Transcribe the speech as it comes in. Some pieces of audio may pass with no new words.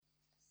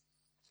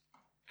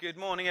Good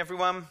morning,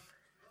 everyone.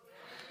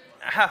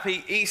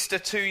 Happy Easter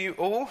to you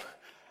all.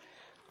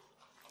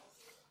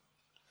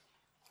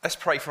 Let's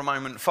pray for a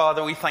moment.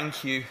 Father, we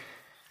thank you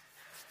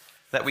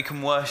that we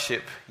can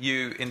worship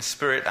you in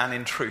spirit and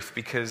in truth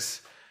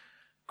because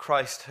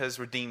Christ has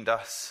redeemed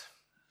us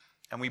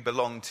and we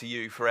belong to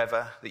you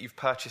forever, that you've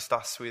purchased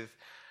us with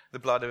the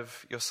blood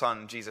of your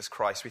Son, Jesus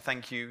Christ. We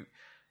thank you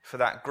for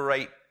that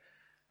great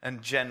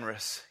and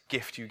generous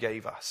gift you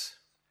gave us,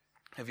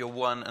 of your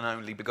one and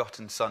only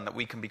begotten Son, that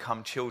we can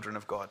become children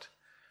of God.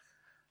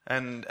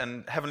 And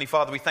Heavenly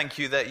Father, we thank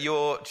you that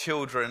your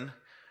children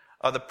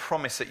are the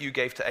promise that you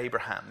gave to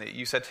Abraham, that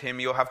you said to him,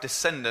 you'll have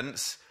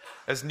descendants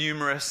as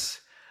numerous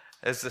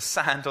as the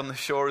sand on the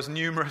shore, as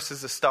numerous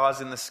as the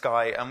stars in the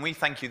sky. And we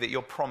thank you that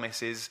your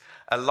promise is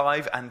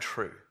alive and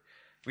true.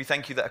 We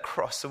thank you that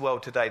across the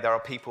world today, there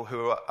are people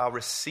who are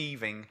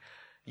receiving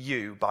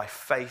you by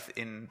faith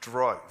in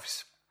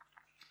droves,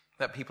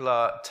 that people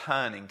are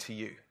turning to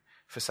you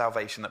for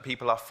salvation, that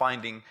people are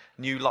finding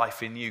new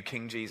life in you,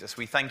 King Jesus.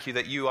 We thank you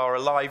that you are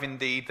alive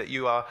indeed, that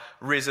you are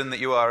risen, that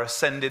you are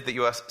ascended, that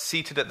you are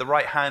seated at the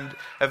right hand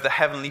of the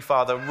Heavenly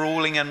Father,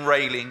 ruling and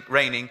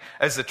reigning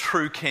as the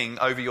true King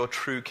over your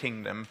true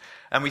kingdom.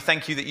 And we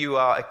thank you that you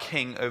are a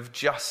King of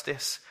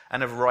justice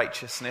and of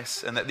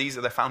righteousness, and that these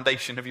are the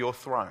foundation of your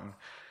throne,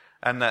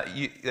 and that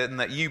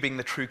you being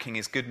the true King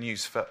is good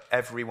news for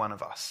every one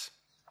of us.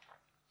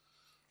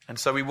 And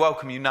so we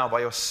welcome you now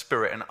by your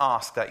Spirit and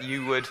ask that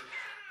you would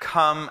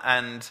come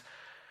and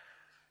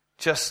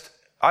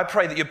I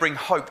pray that you'd bring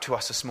hope to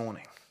us this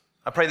morning.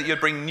 I pray that you'd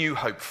bring new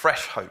hope,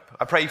 fresh hope.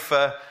 I pray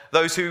for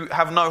those who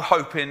have no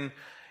hope in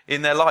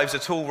their lives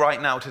at all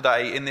right now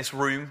today in this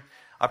room.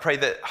 I pray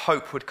that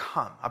hope would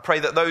come. I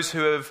pray that those who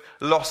have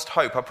lost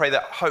hope, I pray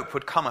that hope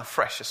would come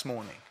afresh this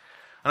morning.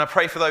 And I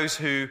pray for those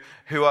who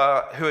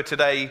are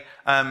today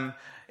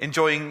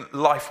enjoying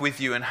life with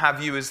you and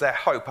have you as their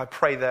hope. I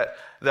pray that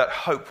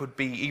hope would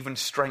be even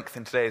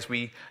strengthened today as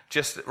we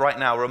just right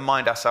now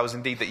remind ourselves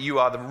indeed that you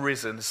are the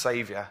risen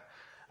Saviour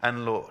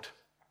and Lord.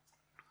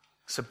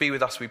 So be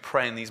with us, we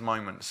pray, in these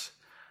moments.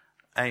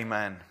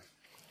 Amen.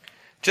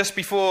 Just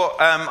before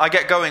I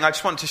get going, I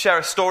just want to share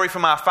a story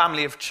from our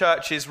family of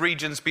churches,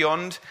 Regions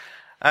Beyond.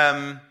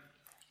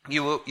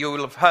 You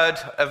will have heard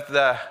of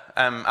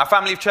our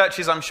family of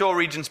churches, I'm sure,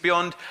 Regions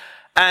Beyond.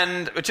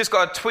 And we just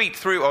got a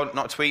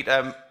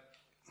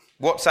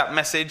WhatsApp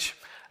message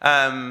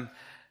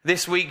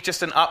this week,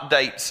 just an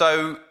update.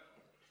 So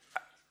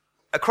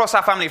across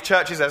our family of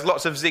churches, there's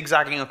lots of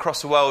zigzagging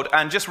across the world.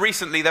 And just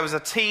recently, there was a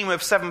team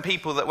of 7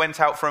 people that went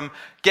out from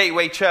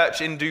Gateway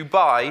Church in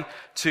Dubai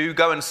to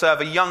go and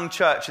serve a young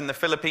church in the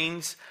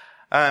Philippines.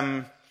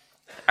 And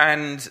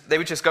they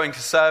were just going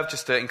to serve,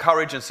 just to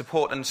encourage and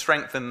support and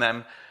strengthen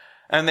them.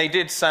 And they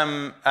did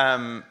some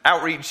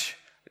outreach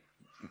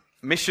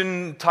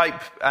mission type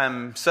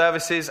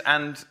services,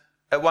 and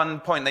at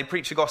one point they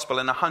preached the gospel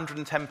and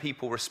 110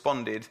 people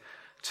responded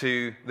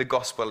to the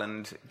gospel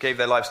and gave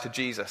their lives to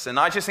Jesus. And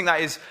I just think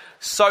that is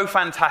so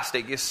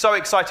fantastic. It's so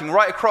exciting.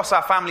 Right across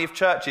our family of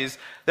churches,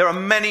 there are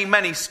many,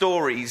 many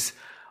stories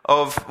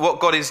of what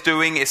God is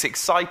doing. It's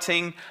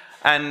exciting,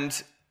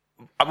 and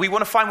we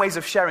want to find ways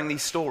of sharing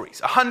these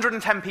stories.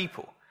 110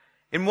 people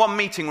in one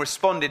meeting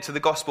responded to the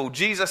gospel.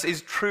 Jesus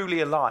is truly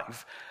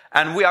alive,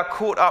 and we are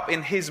caught up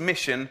in his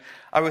mission.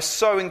 I was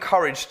so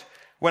encouraged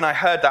when I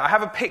heard that. I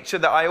have a picture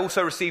that I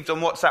also received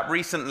on WhatsApp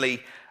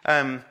recently.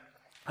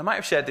 I might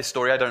have shared this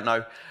story, I don't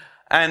know.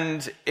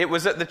 And it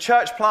was at the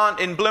church plant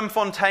in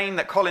Bloemfontein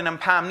that Colin and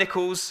Pam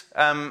Nichols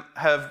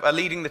are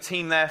leading the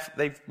team there.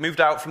 They've moved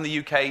out from the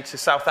UK to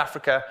South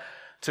Africa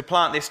to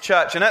plant this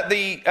church. And at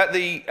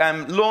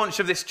the launch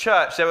of this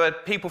church, there were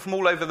people from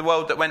all over the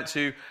world that went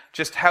to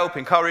just help,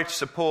 encourage,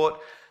 support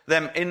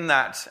them in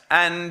that.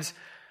 And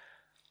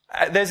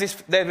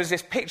there was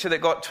this picture that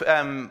got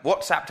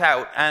WhatsApped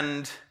out,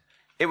 and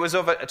it was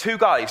of 2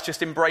 guys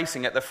just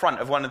embracing at the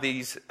front of one of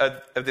these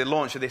of the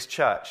launch of this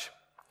church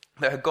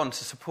that had gone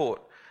to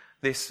support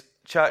this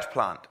church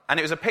plant. And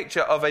it was a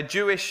picture of a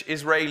Jewish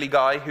Israeli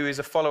guy who is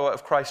a follower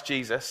of Christ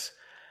Jesus,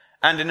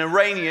 and an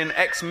Iranian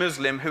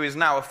ex-Muslim who is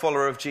now a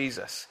follower of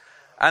Jesus.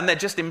 And they're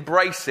just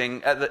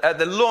embracing at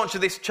the launch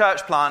of this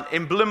church plant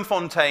in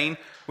Bloemfontein,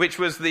 which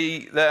was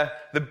the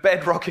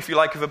bedrock, if you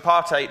like, of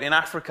apartheid in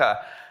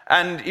Africa.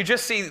 And you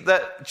just see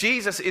that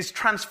Jesus is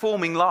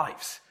transforming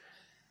lives.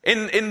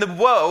 In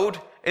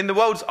the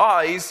world's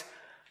eyes,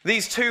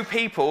 these 2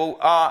 people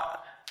are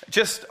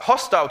just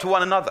hostile to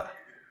one another.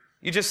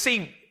 You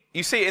see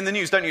it in the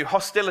news, don't you?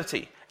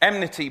 Hostility,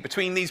 enmity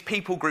between these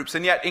people groups,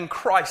 and yet in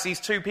Christ,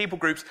 these 2 people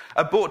groups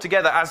are brought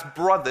together as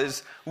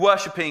brothers,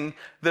 worshipping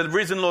the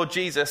risen Lord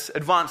Jesus,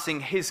 advancing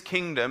his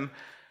kingdom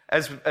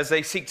as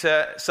they seek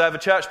to serve a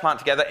church plant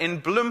together in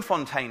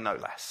Bloemfontein, no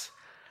less.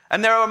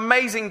 And there are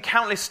amazing,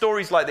 countless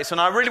stories like this, and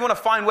I really want to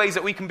find ways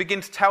that we can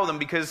begin to tell them,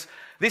 because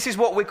this is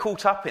what we're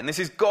caught up in. This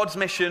is God's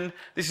mission.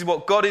 This is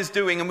what God is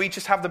doing, and we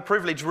just have the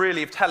privilege,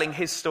 really, of telling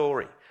his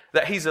story,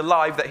 that he's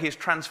alive, that he is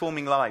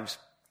transforming lives,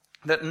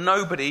 that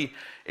nobody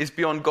is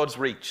beyond God's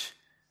reach,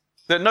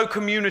 that no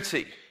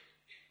community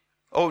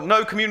or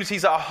no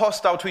communities that are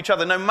hostile to each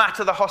other. No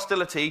matter the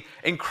hostility,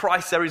 in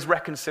Christ there is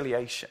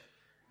reconciliation.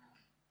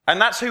 And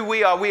that's who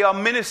we are. We are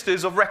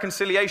ministers of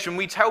reconciliation.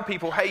 We tell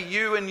people, hey,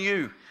 you and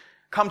you,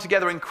 come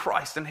together in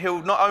Christ, and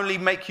he'll not only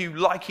make you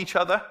like each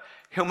other,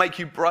 he'll make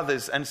you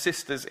brothers and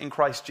sisters in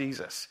Christ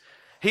Jesus.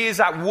 He is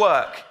at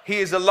work. He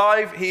is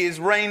alive. He is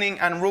reigning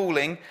and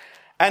ruling.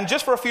 And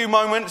just for a few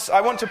moments,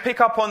 I want to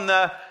pick up on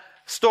the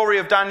story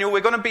of Daniel.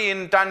 We're going to be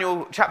in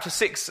Daniel chapter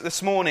 6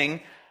 this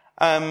morning.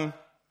 But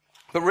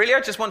really, I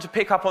just want to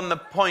pick up on the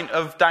point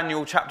of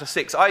Daniel chapter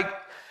 6.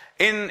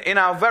 In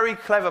our very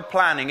clever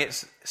planning,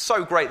 it's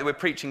so great that we're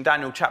preaching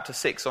Daniel chapter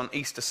 6 on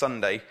Easter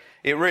Sunday.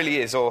 It really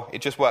is, or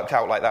it just worked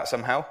out like that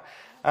somehow.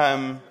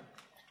 And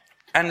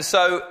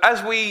so,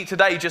 as we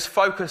today just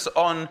focus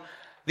on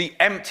the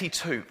empty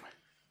tomb,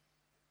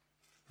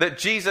 that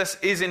Jesus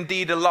is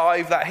indeed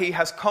alive, that he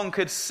has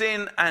conquered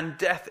sin and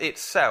death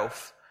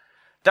itself,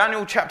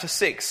 Daniel chapter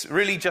 6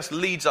 really just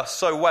leads us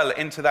so well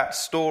into that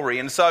story.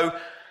 And so,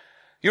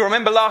 you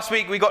remember last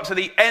week we got to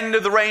the end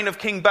of the reign of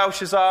King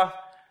Belshazzar.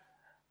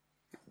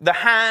 The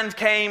hand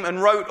came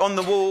and wrote on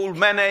the wall,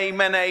 Mene,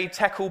 Mene,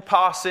 Tekel,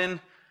 Parsin.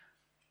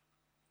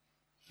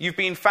 You've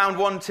been found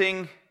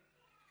wanting.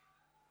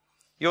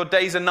 Your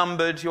days are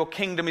numbered. Your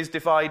kingdom is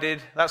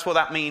divided. That's what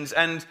that means.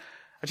 And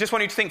I just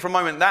want you to think for a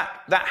moment, that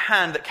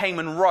hand that came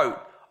and wrote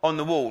on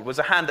the wall was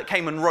a hand that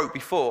came and wrote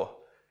before.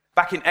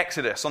 Back in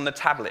Exodus on the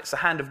tablets, the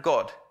hand of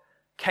God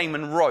came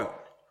and wrote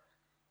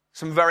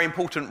some very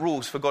important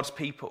rules for God's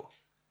people.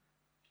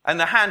 And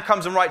the hand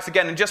comes and writes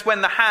again. And just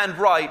when the hand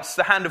writes,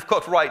 the hand of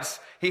God writes,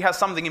 he has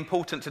something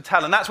important to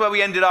tell. And that's where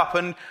we ended up.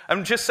 And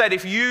just said,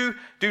 if you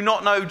do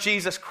not know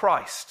Jesus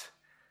Christ,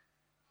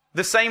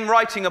 the same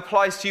writing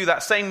applies to you,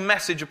 that same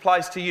message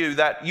applies to you,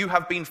 that you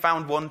have been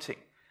found wanting.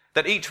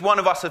 That each one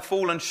of us have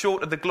fallen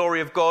short of the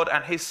glory of God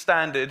and his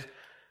standard,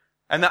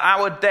 and that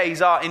our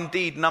days are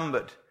indeed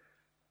numbered.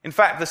 In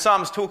fact, the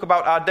Psalms talk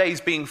about our days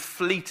being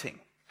fleeting,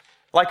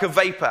 like a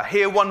vapor,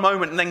 here one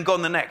moment and then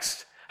gone the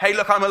next. Hey,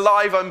 look, I'm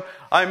alive,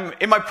 I'm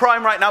in my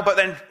prime right now, but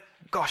then,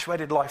 gosh, where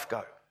did life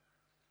go?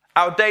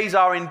 Our days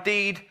are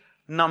indeed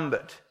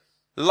numbered.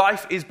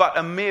 Life is but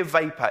a mere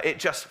vapor. It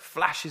just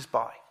flashes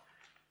by.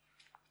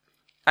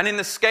 And in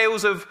the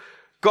scales of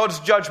God's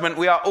judgment,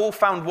 we are all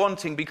found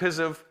wanting because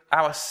of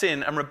our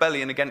sin and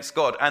rebellion against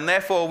God. And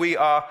therefore, we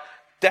are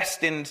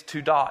destined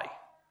to die.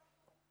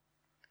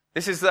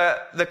 This is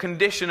the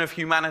condition of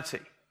humanity.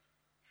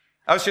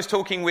 I was just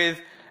talking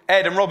with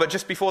Ed and Robert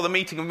just before the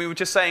meeting, and we were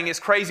just saying it's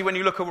crazy when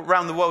you look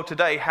around the world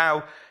today,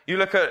 how you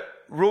look at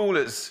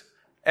rulers,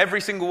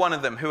 every single one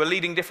of them, who are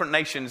leading different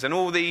nations, and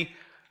all the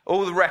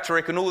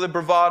rhetoric and all the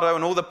bravado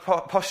and all the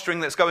posturing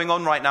that's going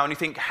on right now, and you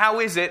think, how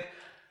is it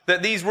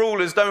that these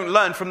rulers don't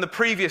learn from the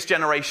previous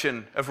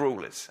generation of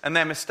rulers and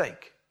their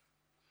mistake?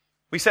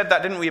 We said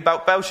that, didn't we,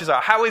 about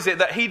Belshazzar? How is it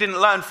that he didn't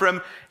learn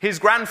from his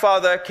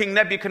grandfather, King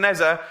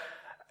Nebuchadnezzar?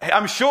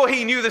 I'm sure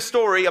he knew the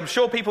story. I'm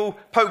sure people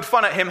poked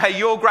fun at him. Hey,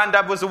 your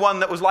granddad was the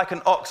one that was like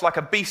an ox, like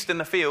a beast in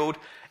the field,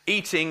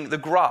 eating the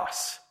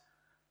grass.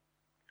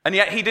 And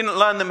yet he didn't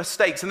learn the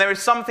mistakes. And there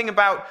is something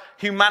about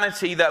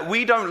humanity that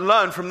we don't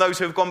learn from those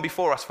who have gone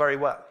before us very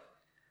well.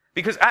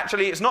 Because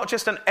actually, it's not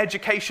just an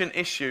education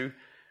issue.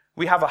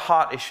 We have a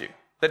heart issue,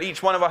 that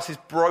each one of us is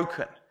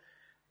broken.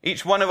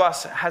 Each one of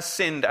us has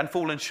sinned and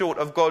fallen short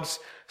of God's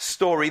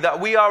story, that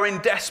we are in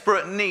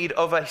desperate need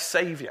of a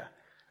Savior,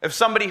 of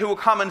somebody who will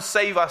come and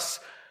save us,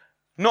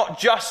 not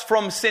just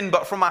from sin,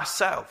 but from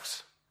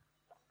ourselves.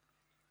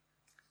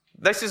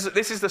 This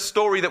is the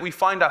story that we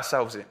find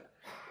ourselves in.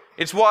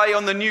 It's why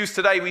on the news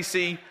today we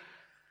see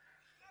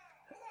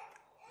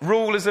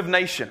rulers of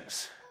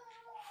nations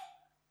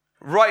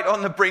right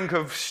on the brink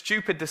of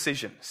stupid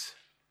decisions.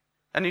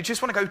 And you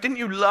just want to go, didn't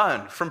you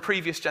learn from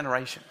previous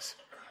generations?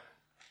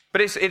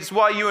 But it's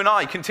why you and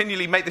I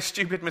continually make the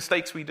stupid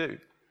mistakes we do.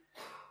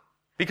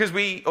 Because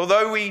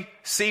although we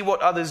see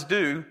what others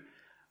do,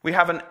 we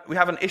have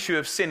an issue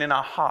of sin in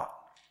our heart.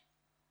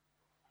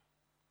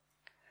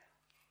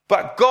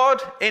 But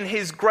God, in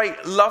his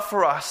great love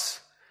for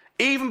us,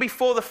 even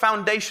before the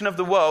foundation of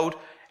the world,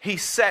 he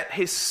set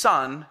his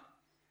Son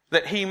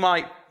that he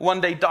might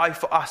one day die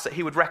for us, that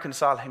he would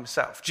reconcile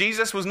himself.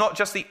 Jesus was not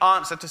just the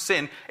answer to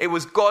sin, it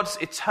was God's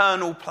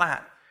eternal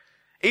plan.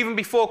 Even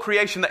before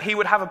creation, that he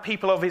would have a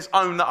people of his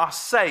own that are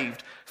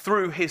saved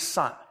through his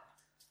Son.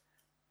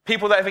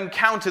 People that have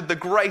encountered the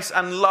grace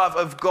and love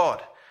of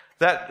God,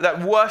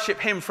 that worship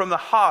him from the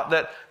heart,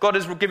 that God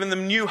has given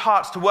them new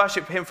hearts to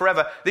worship him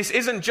forever. This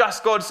isn't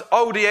just God's,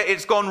 oh dear,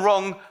 it's gone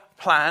wrong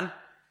plan.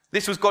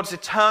 This was God's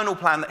eternal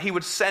plan, that he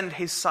would send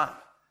his Son.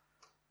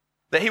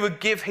 That he would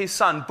give his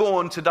Son,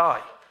 born to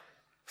die,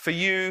 for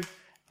you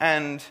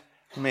and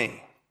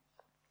me.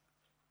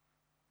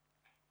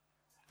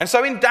 And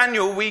so in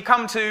Daniel, we've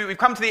come to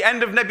the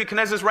end of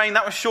Nebuchadnezzar's reign.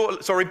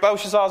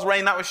 Belshazzar's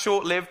reign. That was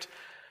short-lived.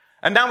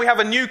 And now we have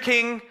a new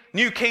king,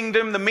 new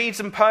kingdom. The Medes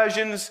and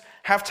Persians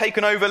have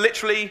taken over.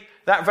 Literally,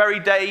 that very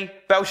day,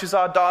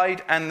 Belshazzar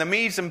died, and the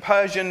Medes and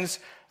Persians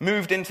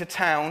moved into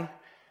town.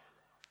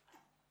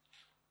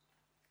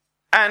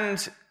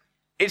 And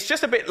it's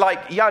just a bit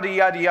like yada,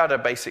 yada, yada,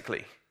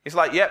 basically. It's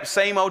like, yep,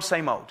 same old,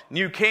 same old.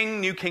 New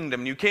king, new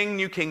kingdom, new king,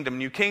 new kingdom,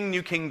 new king,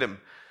 new kingdom.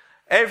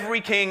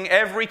 Every king,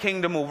 every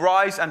kingdom will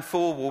rise and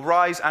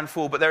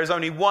fall, but there is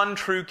only one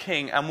true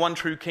king and one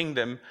true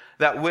kingdom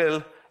that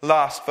will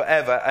last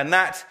forever, and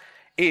that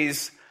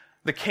is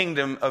the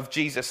kingdom of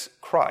Jesus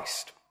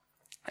Christ.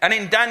 And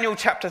in Daniel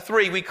chapter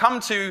 3, we come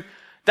to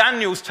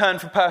Daniel's turn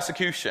for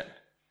persecution.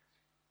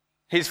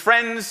 His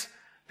friends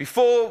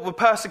before were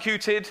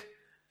persecuted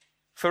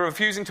for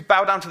refusing to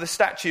bow down to the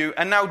statue,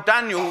 and now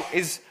Daniel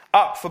is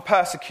up for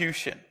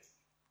persecution.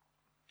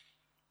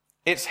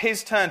 It's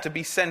his turn to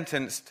be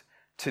sentenced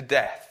to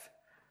death.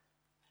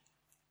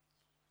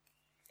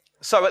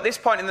 So at this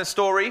point in the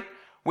story,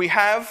 we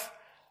have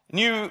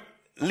new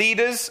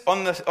leaders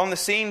on the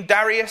scene.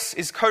 Darius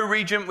is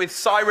co-regent with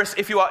Cyrus.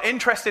 If you are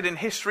interested in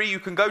history, you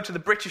can go to the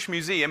British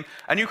Museum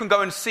and you can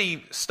go and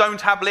see stone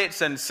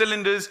tablets and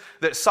cylinders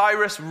that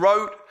Cyrus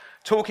wrote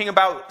talking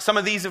about some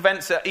of these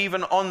events that are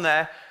even on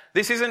there.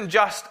 This isn't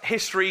just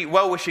history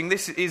well-wishing.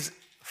 This is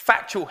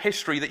factual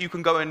history that you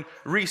can go and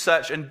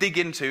research and dig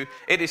into.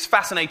 It is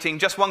fascinating.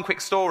 Just one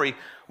quick story.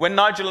 When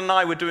Nigel and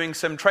I were doing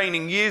some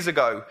training years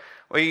ago,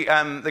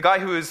 the guy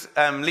who was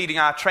leading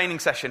our training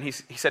session, he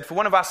said, for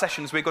one of our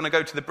sessions, we're going to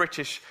go to the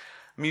British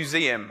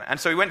Museum. And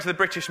so we went to the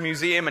British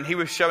Museum and he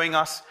was showing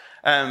us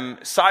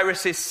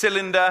Cyrus's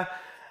cylinder,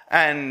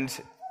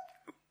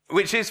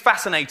 which is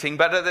fascinating.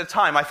 But at the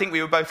time, I think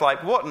we were both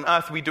like, what on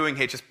earth are we doing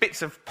here? Just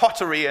bits of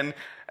pottery. And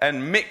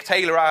Mick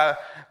Taylor, our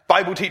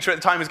Bible teacher at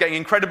the time, was getting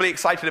incredibly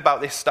excited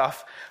about this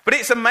stuff. But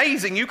it's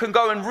amazing. You can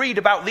go and read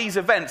about these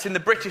events in the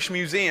British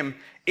Museum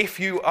if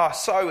you are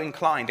so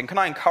inclined. And can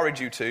I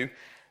encourage you to?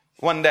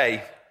 One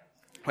day,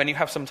 when you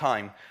have some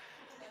time.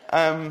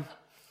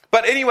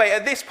 But anyway,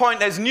 at this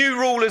point, there's new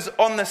rulers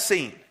on the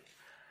scene.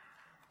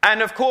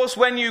 And of course,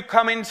 when you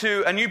come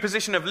into a new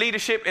position of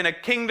leadership in a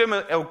kingdom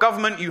or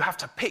government, you have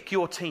to pick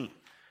your team.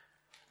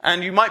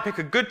 And you might pick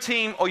a good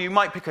team, or you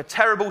might pick a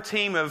terrible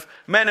team of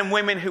men and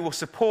women who will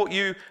support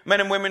you,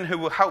 men and women who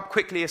will help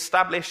quickly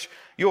establish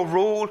your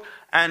rule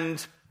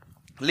and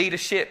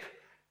leadership.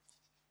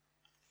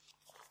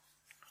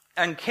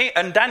 And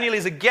Daniel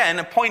is again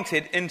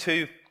appointed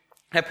into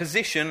a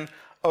position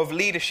of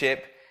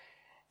leadership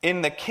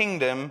in the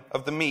kingdom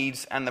of the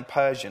Medes and the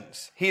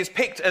Persians. He is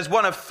picked as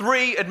one of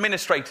 3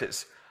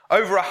 administrators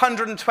over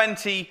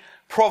 120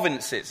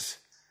 provinces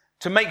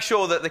to make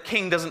sure that the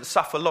king doesn't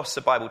suffer loss,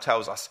 the Bible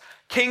tells us.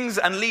 Kings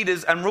and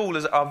leaders and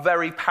rulers are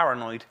very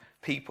paranoid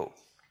people.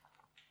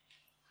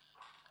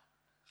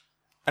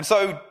 And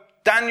so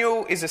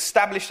Daniel is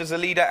established as a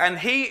leader, and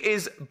he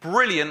is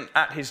brilliant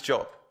at his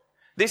job.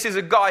 This is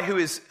a guy who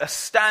is a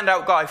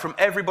standout guy from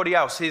everybody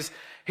else.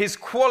 His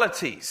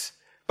qualities,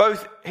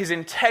 both his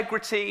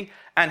integrity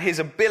and his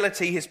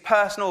ability, his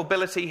personal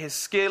ability, his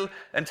skill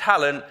and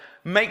talent,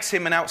 makes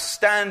him an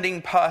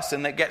outstanding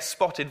person that gets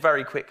spotted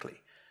very quickly.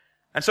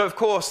 And so, of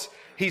course,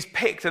 he's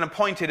picked and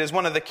appointed as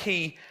one of the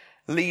key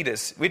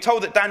leaders. We're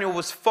told that Daniel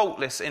was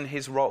faultless in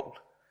his role.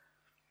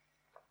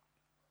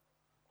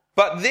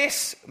 But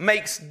this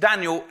makes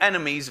Daniel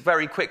enemies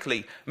very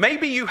quickly.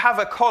 Maybe you have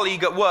a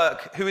colleague at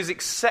work who is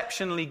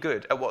exceptionally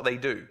good at what they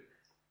do.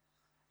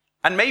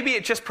 And maybe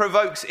it just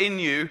provokes in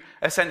you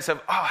a sense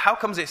of, how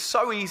comes it's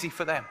so easy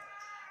for them?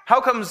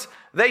 How comes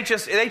they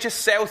just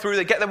sail through,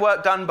 they get their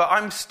work done, but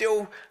I'm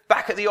still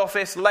back at the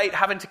office late,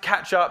 having to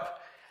catch up?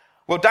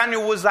 Well,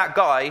 Daniel was that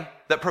guy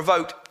that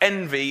provoked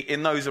envy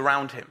in those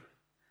around him.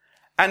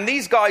 And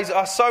these guys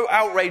are so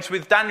outraged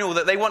with Daniel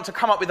that they want to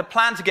come up with a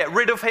plan to get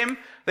rid of him.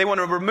 They want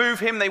to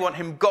remove him. They want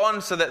him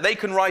gone so that they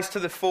can rise to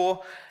the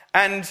fore.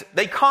 And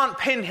they can't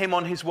pin him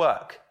on his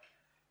work.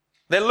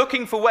 They're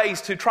looking for ways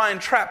to try and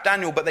trap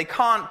Daniel, but they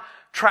can't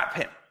trap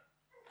him.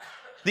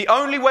 The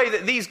only way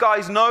that these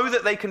guys know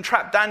that they can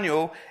trap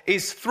Daniel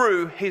is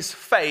through his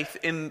faith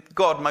in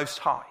God Most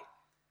High.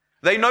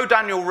 They know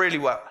Daniel really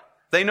well.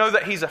 They know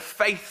that he's a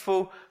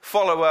faithful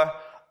follower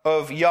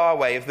of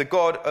Yahweh, of the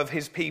God of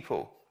his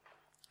people,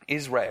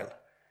 Israel.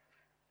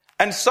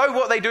 And so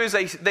what they do is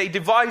they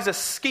devise a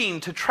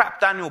scheme to trap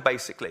Daniel,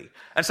 basically.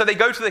 And so they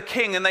go to the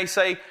king and they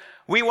say,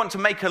 we want to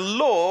make a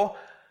law.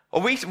 Or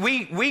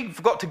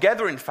we've got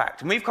together, in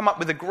fact, and we've come up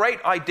with a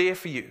great idea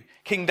for you,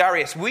 King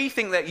Darius. We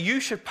think that you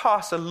should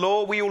pass a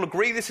law. We all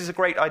agree this is a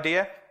great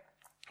idea.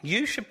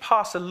 You should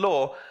pass a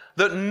law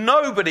that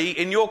nobody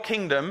in your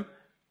kingdom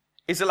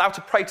is allowed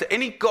to pray to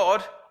any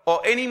god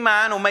or any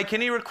man or make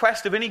any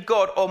request of any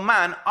god or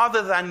man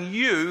other than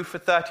you for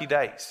 30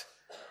 days.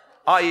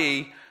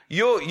 I.e.,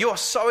 you're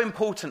so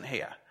important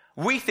here.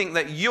 We think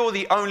that you're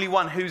the only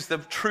one who's the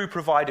true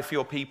provider for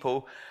your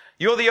people.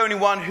 You're the only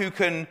one who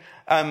can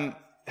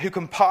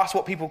pass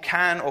what people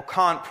can or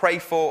can't pray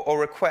for or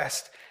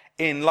request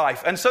in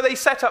life. And so they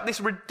set up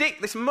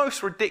this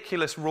most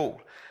ridiculous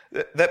rule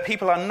that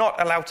people are not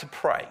allowed to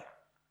pray.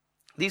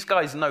 These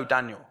guys know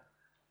Daniel.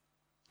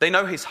 They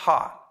know his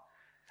heart.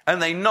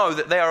 And they know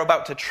that they are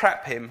about to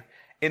trap him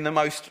in the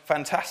most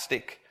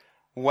fantastic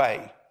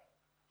way.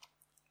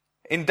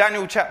 In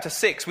Daniel chapter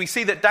 6, we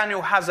see that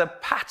Daniel has a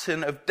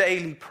pattern of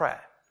daily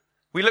prayer.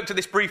 We looked at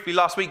this briefly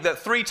last week, that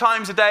 3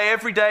 times a day,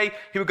 every day,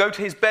 he would go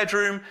to his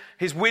bedroom,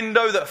 his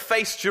window that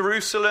faced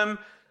Jerusalem,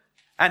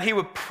 and he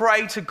would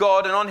pray to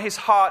God. And on his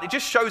heart, it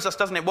just shows us,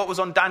 doesn't it, what was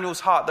on Daniel's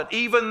heart, that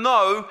even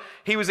though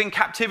he was in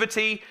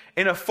captivity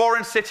in a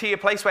foreign city, a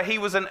place where he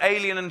was an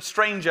alien and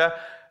stranger,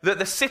 that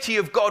the city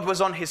of God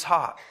was on his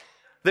heart.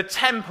 The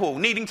temple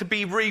needing to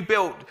be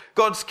rebuilt,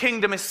 God's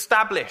kingdom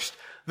established.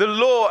 The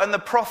law and the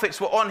prophets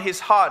were on his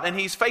heart, and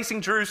he's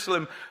facing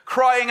Jerusalem,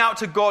 crying out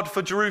to God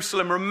for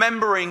Jerusalem,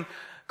 remembering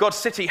God's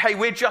city. Hey,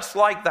 we're just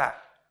like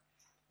that.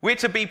 We're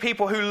to be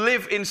people who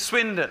live in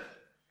Swindon,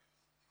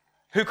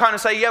 who kind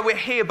of say, yeah, we're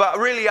here, but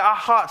really our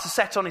hearts are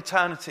set on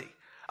eternity.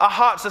 Our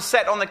hearts are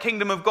set on the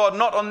kingdom of God,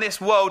 not on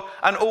this world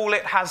and all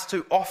it has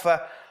to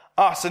offer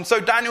us. And so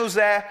Daniel's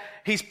there,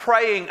 he's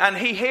praying, and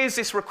he hears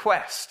this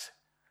request.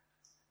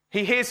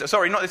 He hears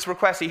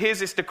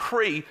this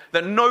decree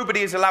that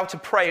nobody is allowed to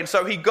pray. And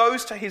so he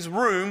goes to his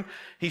room,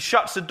 he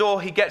shuts the door,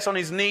 he gets on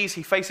his knees,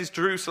 he faces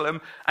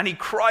Jerusalem, and he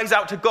cries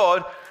out to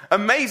God.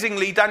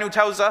 Amazingly, Daniel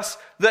tells us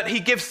that he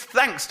gives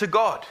thanks to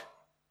God.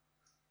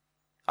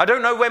 I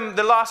don't know when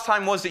the last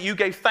time was that you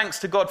gave thanks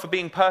to God for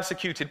being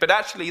persecuted, but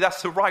actually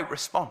that's the right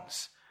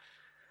response.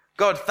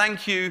 God,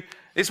 thank you.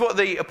 It's what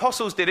the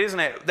apostles did, isn't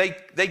it?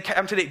 They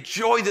counted it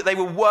joy that they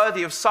were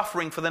worthy of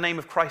suffering for the name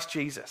of Christ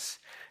Jesus.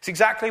 It's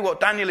exactly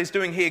what Daniel is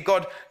doing here.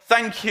 God,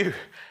 thank you.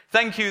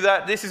 Thank you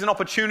that this is an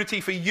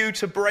opportunity for you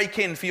to break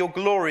in, for your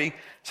glory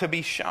to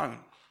be shown.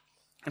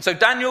 And so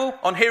Daniel,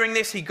 on hearing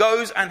this, he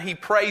goes and he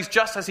prays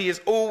just as he has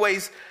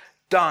always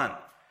done.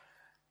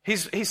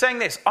 He's saying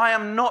this: I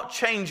am not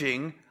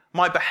changing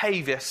my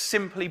behavior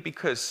simply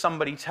because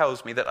somebody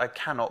tells me that I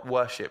cannot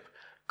worship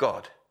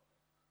God.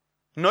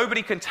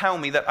 Nobody can tell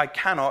me that I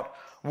cannot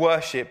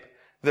worship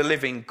the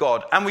living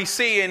God. And we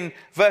see in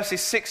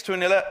verses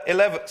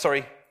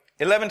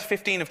 11 to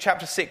 15 of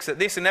chapter 6 that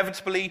this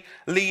inevitably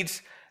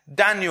leads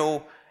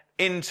Daniel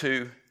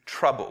into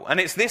trouble. And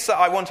it's this that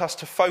I want us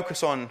to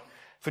focus on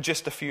for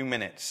just a few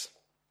minutes.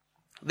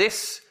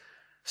 This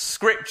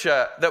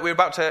scripture that we're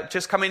about to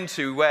just come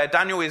into, where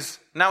Daniel is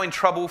now in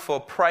trouble for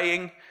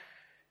praying,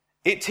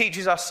 it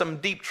teaches us some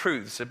deep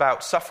truths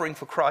about suffering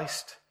for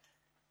Christ.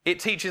 It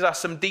teaches us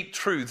some deep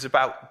truths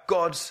about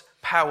God's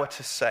power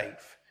to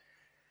save.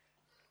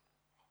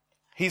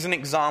 He's an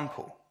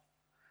example.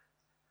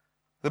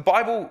 The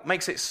Bible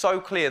makes it so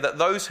clear that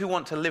those who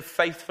want to live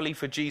faithfully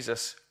for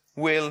Jesus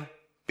will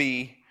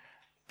be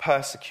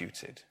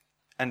persecuted.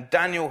 And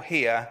Daniel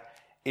here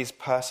is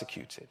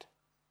persecuted.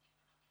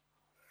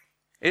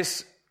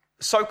 It's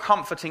so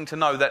comforting to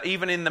know that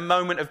even in the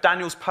moment of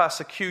Daniel's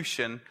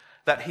persecution,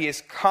 that he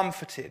is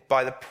comforted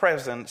by the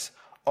presence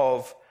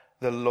of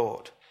the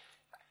Lord.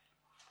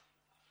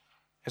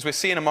 As we'll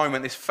see in a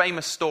moment, this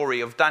famous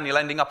story of Daniel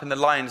ending up in the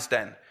lion's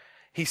den.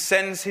 He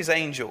sends his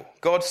angel,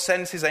 God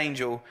sends his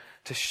angel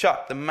to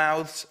shut the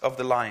mouths of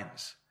the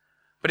lions.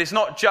 But it's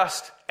not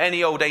just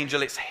any old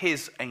angel, it's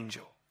his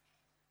angel.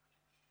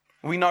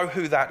 We know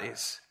who that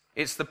is.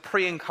 It's the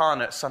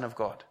pre-incarnate Son of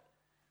God.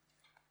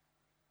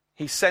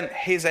 He sent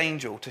his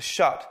angel to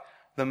shut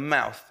the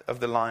mouth of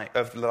the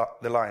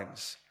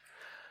lions.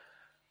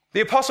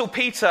 The Apostle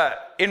Peter,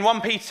 in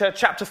 1 Peter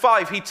chapter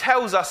 5, he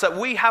tells us that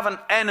we have an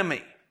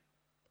enemy.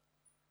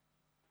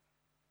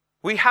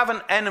 We have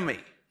an enemy,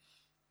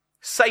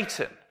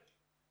 Satan.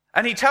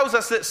 And he tells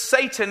us that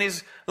Satan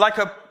is like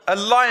a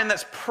lion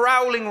that's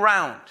prowling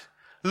round,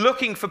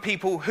 looking for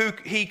people who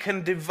he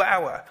can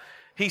devour.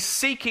 He's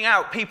seeking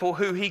out people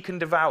who he can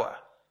devour.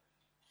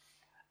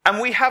 And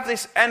we have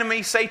this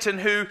enemy, Satan,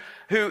 who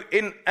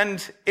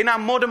in our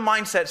modern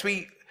mindsets,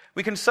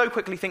 we can so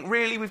quickly think,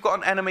 really, we've got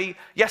an enemy.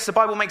 Yes, the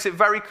Bible makes it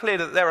very clear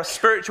that there are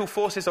spiritual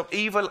forces of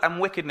evil and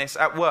wickedness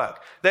at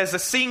work. There's the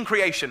seen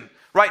creation,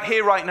 right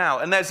here, right now,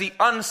 and there's the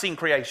unseen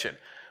creation,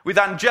 with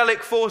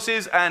angelic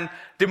forces and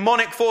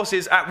demonic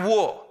forces at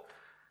war.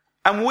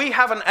 And we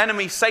have an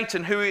enemy,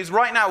 Satan, who is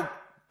right now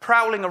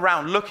prowling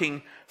around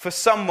looking for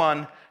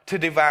someone to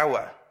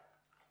devour.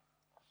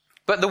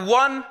 But the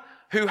one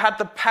who had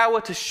the power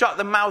to shut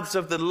the mouths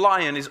of the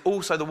lion is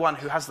also the one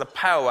who has the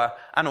power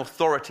and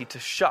authority to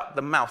shut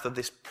the mouth of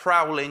this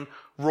prowling,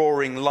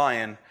 roaring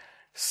lion,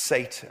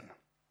 Satan.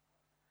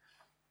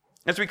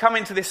 As we come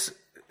into this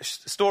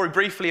story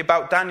briefly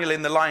about Daniel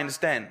in the lion's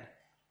den,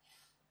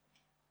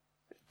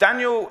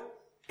 Daniel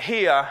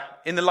here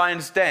in the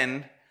lion's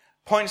den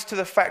points to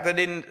the fact that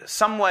in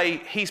some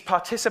way he's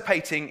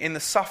participating in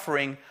the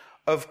suffering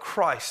of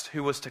Christ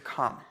who was to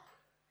come.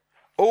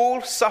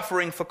 All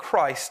suffering for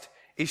Christ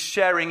is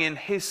sharing in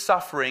his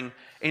suffering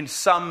in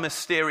some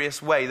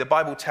mysterious way. The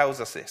Bible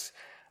tells us this.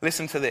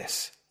 Listen to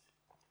this.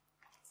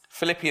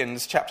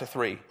 Philippians chapter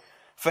 3.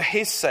 For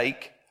his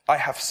sake I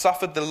have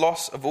suffered the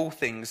loss of all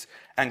things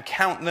and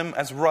count them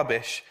as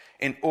rubbish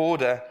in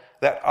order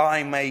that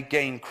I may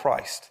gain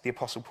Christ, the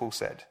Apostle Paul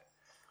said.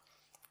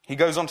 He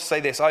goes on to say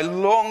this: I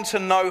long to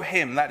know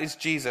him, that is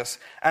Jesus,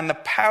 and the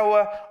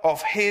power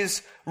of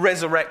his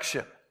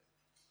resurrection.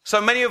 So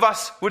many of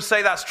us would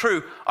say that's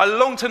true. I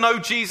long to know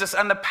Jesus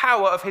and the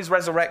power of his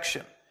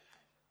resurrection.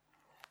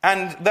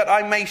 and that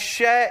I may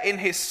share in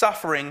his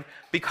suffering,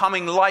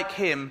 becoming like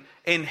him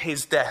in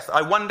his death.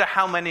 I wonder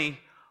how many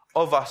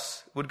of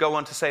us would go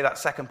on to say that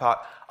second part.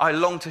 I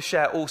long to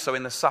share also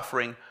in the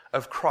suffering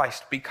of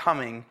Christ,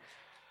 becoming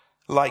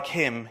like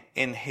him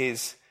in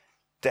his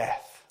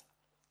death.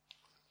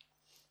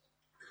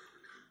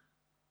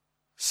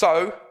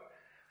 So,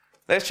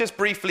 let's just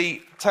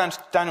briefly turn to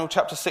Daniel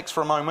chapter 6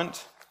 for a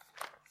moment.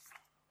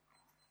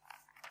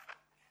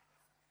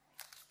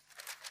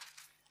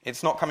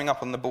 It's not coming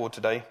up on the board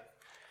today,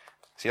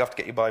 so you have to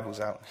get your Bibles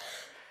out.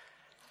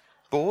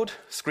 Board,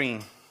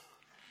 screen.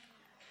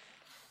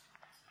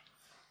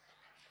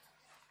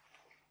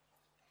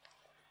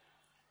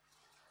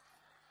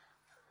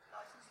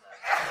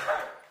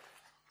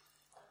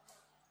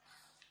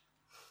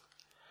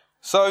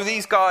 So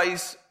these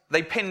guys,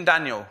 they pin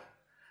Daniel.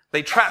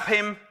 They trap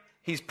him,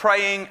 he's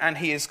praying, and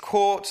he is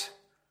caught,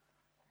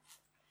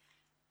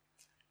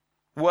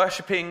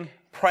 worshipping,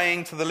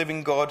 praying to the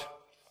living God.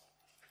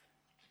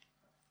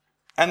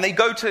 And they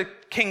go to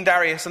King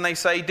Darius and they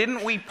say,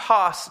 didn't you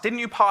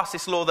pass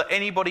this law that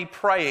anybody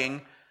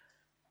praying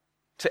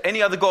to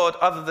any other god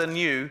other than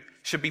you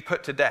should be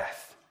put to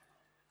death?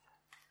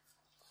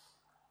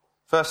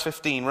 Verse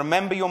 15,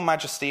 remember your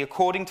majesty,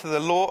 according to the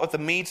law of the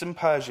Medes and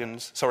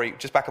Persians. Sorry,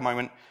 just back a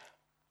moment.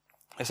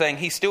 They're saying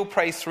he still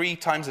prays 3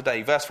 times a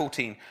day. Verse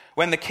 14,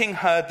 when the king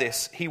heard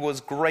this, he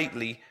was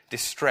greatly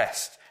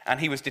distressed, and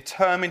he was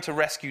determined to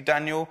rescue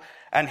Daniel,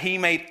 and he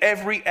made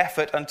every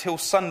effort until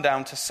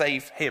sundown to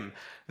save him.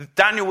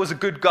 Daniel was a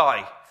good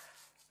guy.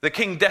 The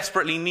king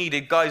desperately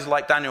needed guys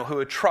like Daniel who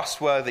were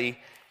trustworthy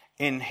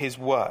in his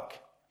work.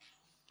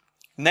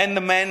 And then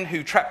the men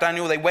who trapped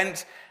Daniel, they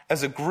went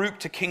as a group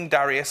to King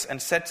Darius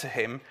and said to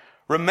him,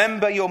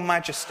 remember your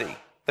majesty,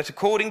 that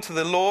according to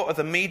the law of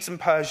the Medes and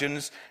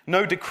Persians,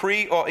 no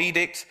decree or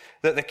edict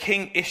that the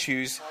king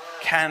issues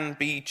can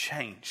be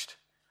changed.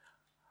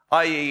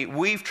 I.e.,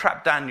 we've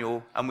trapped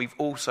Daniel and we've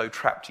also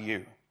trapped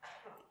you.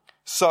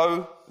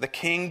 So the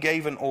king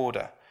gave an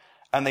order,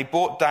 and they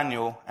brought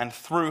Daniel and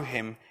threw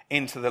him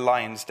into the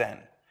lion's den.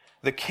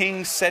 The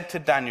king said to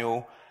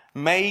Daniel,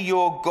 may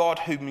your God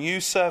whom you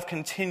serve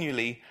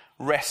continually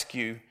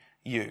rescue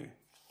you.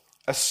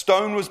 A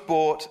stone was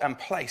brought and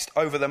placed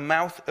over the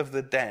mouth of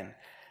the den,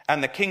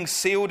 and the king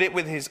sealed it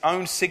with his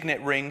own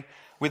signet ring,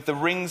 with the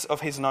rings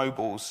of his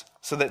nobles,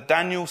 so that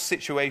Daniel's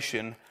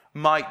situation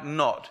might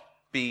not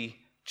be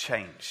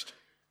changed.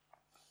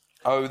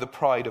 Oh, the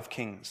pride of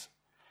kings.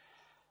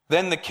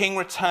 Then the king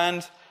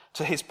returned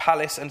to his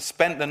palace and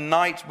spent the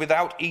night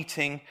without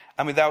eating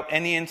and without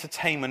any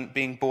entertainment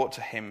being brought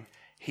to him.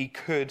 He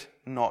could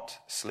not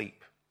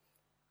sleep.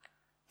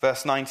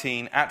 Verse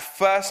 19, at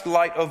first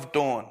light of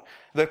dawn,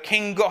 the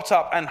king got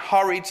up and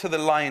hurried to the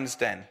lion's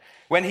den.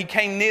 When he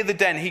came near the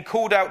den, he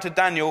called out to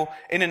Daniel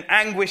in an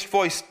anguished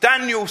voice,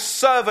 Daniel,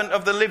 servant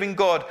of the living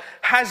God,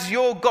 has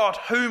your God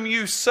whom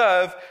you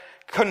serve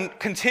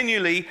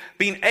continually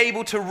been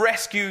able to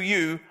rescue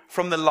you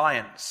from the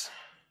lions?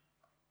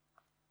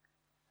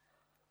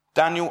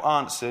 Daniel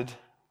answered,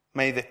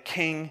 may the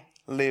king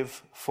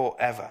live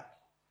forever.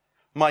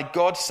 My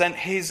God sent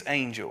his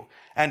angel,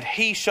 and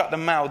he shut the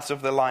mouths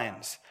of the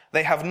lions.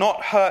 They have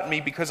not hurt me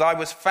because I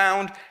was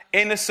found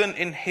innocent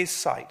in his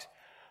sight,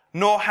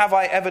 nor have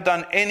I ever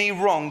done any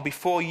wrong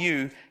before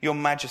you, your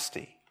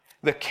majesty.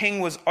 The king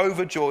was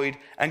overjoyed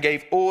and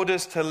gave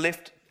orders to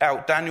lift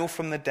out Daniel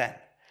from the den.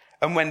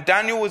 And when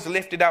Daniel was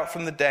lifted out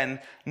from the den,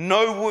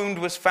 no wound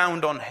was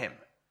found on him.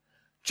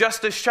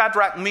 Just as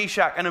Shadrach,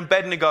 Meshach, and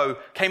Abednego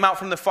came out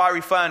from the fiery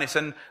furnace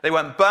and they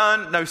weren't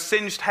burned, no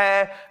singed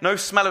hair, no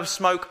smell of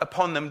smoke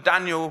upon them,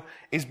 Daniel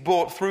is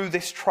brought through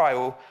this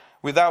trial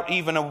without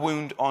even a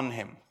wound on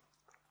him.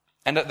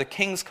 And at the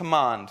king's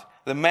command,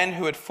 the men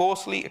who had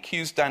falsely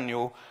accused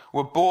Daniel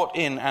were brought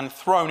in and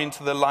thrown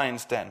into the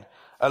lion's den,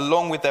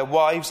 along with their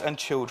wives and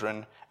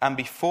children. And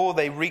before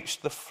they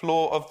reached the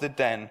floor of the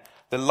den,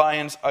 the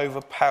lions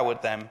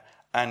overpowered them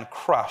and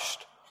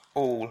crushed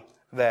all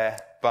their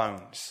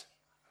bones.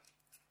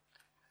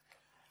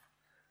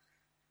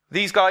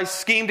 These guys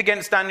schemed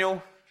against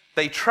Daniel.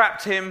 They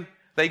trapped him.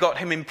 They got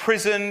him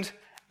imprisoned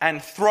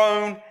and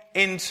thrown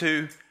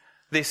into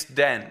this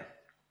den.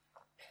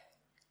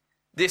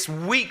 This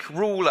weak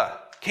ruler,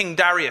 King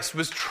Darius,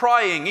 was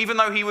trying, even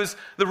though he was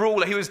the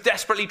ruler, he was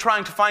desperately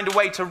trying to find a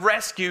way to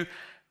rescue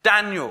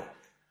Daniel.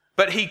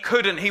 But he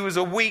couldn't. He was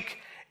a weak,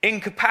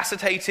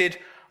 incapacitated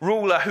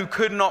ruler who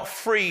could not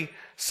free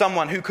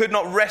someone, who could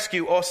not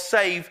rescue or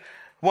save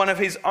one of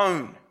his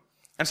own.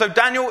 And so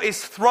Daniel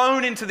is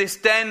thrown into this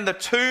den. The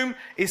tomb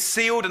is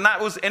sealed, and that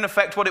was in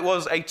effect what it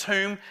was, a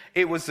tomb.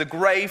 It was the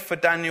grave for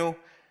Daniel.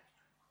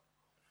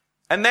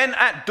 And then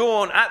at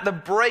dawn, at the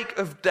break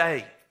of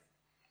day,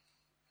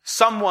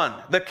 someone,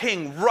 the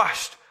king,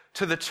 rushed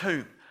to the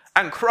tomb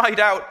and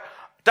cried out,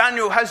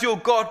 Daniel, has your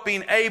God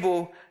been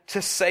able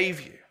to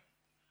save you?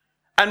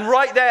 And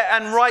right there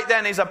and right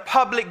then is a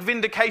public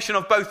vindication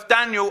of both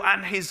Daniel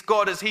and his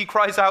God as he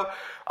cries out,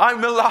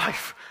 I'm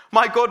alive.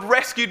 My God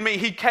rescued me.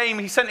 He came,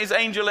 he sent his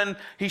angel, and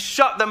he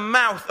shut the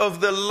mouth of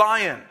the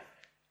lion.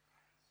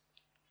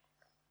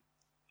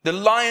 The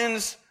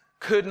lions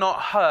could not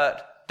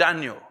hurt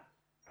Daniel.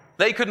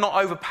 They could not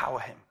overpower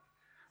him.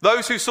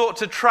 Those who sought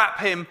to trap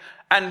him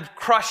and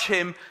crush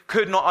him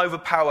could not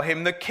overpower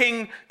him. The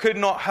king could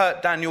not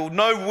hurt Daniel.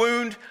 No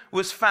wound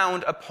was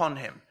found upon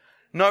him.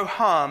 No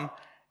harm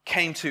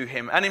came to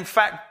him. And in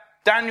fact,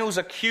 Daniel's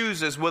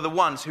accusers were the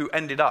ones who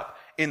ended up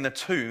in the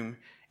tomb,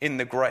 in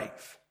the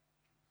grave.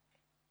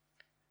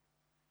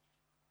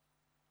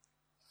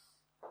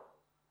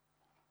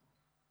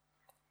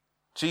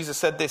 Jesus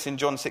said this in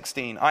John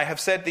 16. I have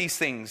said these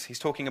things. He's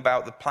talking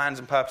about the plans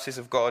and purposes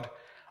of God.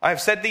 I have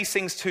said these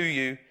things to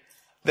you,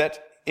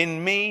 that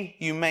in me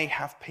you may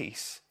have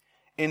peace.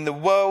 In the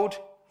world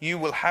you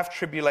will have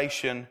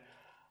tribulation,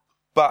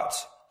 but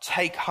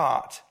take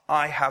heart,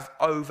 I have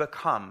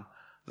overcome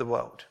the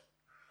world.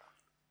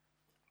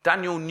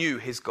 Daniel knew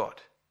his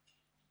God.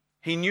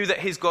 He knew that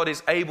his God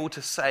is able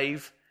to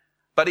save,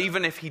 but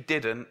even if he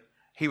didn't,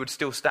 he would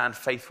still stand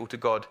faithful to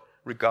God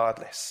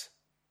regardless.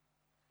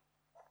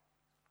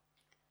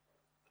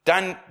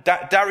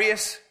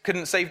 Darius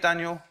couldn't save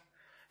Daniel.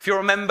 If you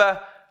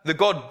remember, the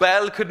god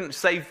Bel couldn't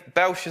save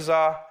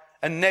Belshazzar,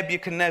 and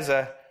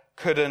Nebuchadnezzar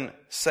couldn't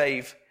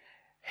save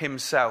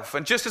himself.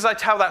 And just as I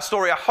tell that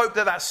story, I hope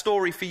that that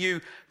story for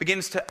you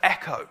begins to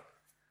echo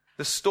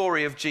the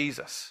story of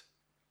Jesus.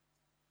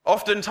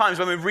 Oftentimes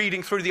when we're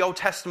reading through the Old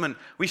Testament,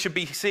 we should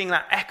be seeing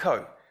that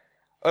echo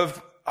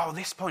of, oh,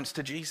 this points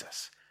to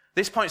Jesus.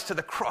 This points to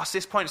the cross.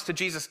 This points to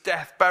Jesus'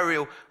 death,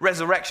 burial,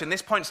 resurrection.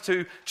 This points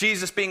to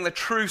Jesus being the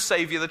true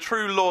Savior, the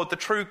true Lord, the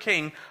true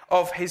King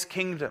of his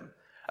kingdom.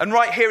 And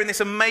right here in this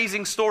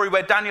amazing story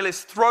where Daniel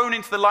is thrown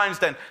into the lion's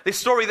den, this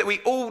story that we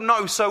all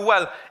know so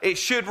well, it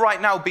should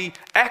right now be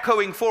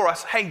echoing for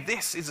us, hey,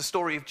 this is the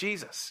story of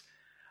Jesus.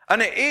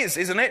 And it is,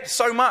 isn't it?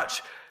 So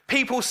much.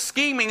 People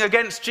scheming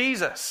against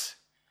Jesus.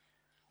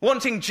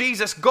 Wanting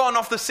Jesus gone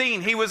off the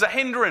scene. He was a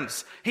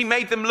hindrance. He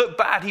made them look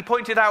bad. He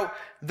pointed out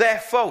their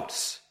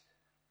faults.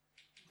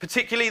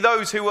 Particularly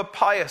those who were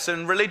pious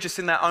and religious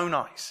in their own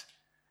eyes.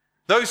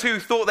 Those who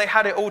thought they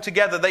had it all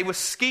together. They were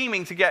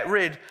scheming to get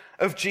rid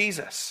of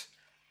Jesus.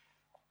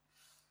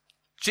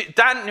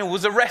 Daniel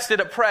was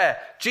arrested at prayer.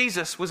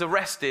 Jesus was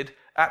arrested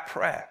at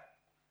prayer.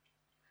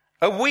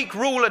 A weak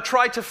ruler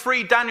tried to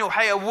free Daniel.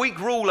 Hey,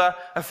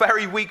 a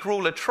very weak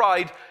ruler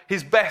tried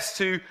his best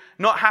to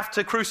not have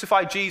to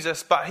crucify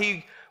Jesus, but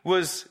he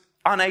was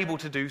unable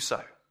to do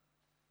so.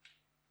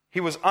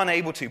 He was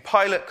unable to.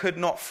 Pilate could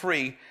not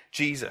free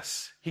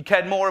Jesus. He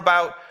cared more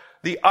about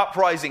the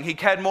uprising. He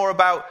cared more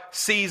about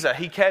Caesar.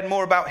 He cared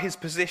more about his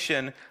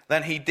position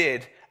than he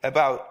did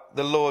about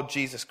the Lord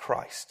Jesus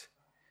Christ.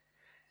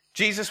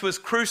 Jesus was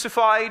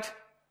crucified.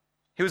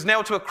 He was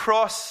nailed to a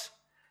cross.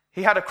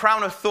 He had a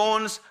crown of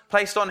thorns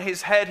placed on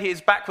his head.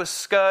 His back was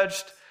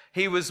scourged.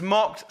 He was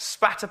mocked,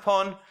 spat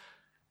upon.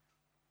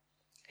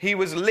 He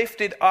was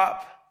lifted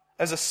up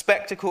as a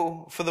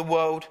spectacle for the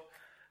world.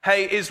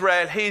 Hey,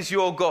 Israel, here's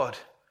your God.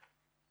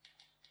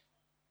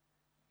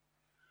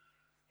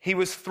 He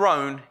was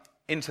thrown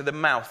into the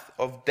mouth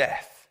of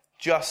death,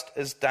 just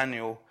as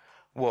Daniel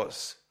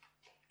was.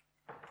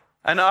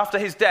 And after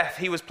his death,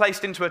 he was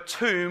placed into a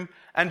tomb.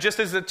 And just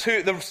as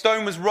the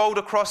stone was rolled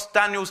across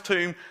Daniel's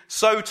tomb,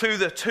 so too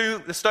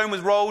the stone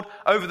was rolled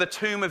over the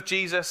tomb of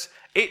Jesus.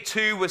 It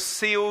too was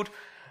sealed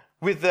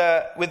with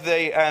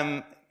the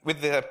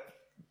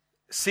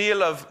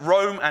seal of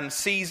Rome and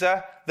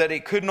Caesar, that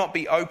it could not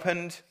be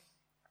opened.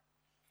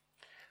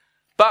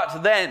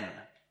 But then,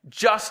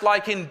 just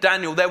like in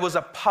Daniel, there was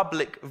a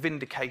public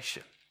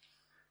vindication.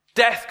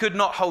 Death could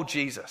not hold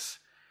Jesus.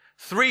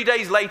 3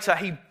 days later,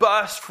 he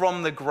burst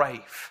from the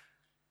grave.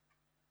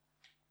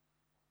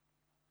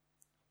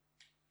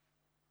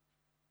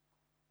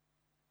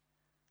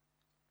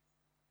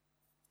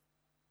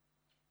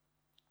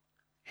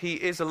 He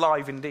is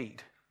alive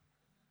indeed.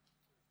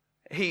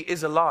 He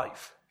is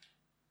alive.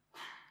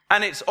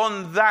 And it's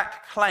on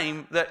that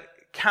claim that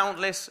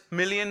countless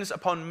millions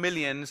upon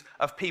millions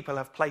of people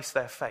have placed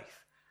their faith.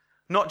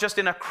 Not just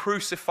in a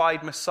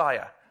crucified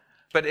Messiah,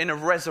 but in a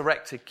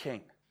resurrected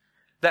King.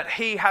 That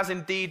he has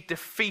indeed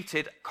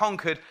defeated,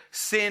 conquered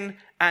sin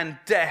and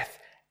death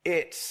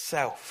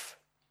itself.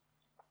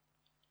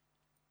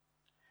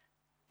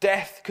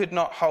 Death could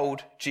not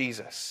hold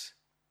Jesus.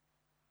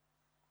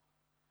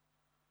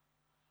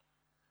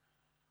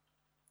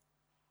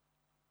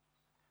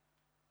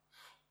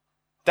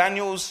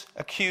 Daniel's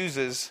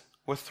accusers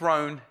were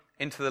thrown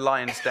into the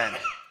lion's den.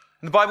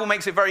 And the Bible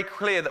makes it very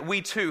clear that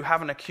we too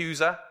have an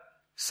accuser,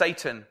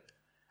 Satan,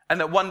 and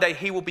that one day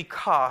he will be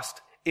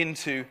cast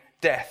into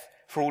death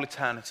for all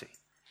eternity.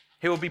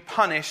 He will be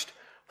punished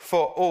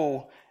for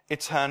all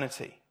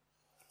eternity.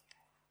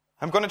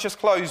 I'm going to just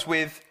close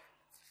with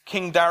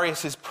King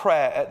Darius's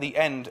prayer at the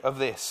end of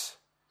this.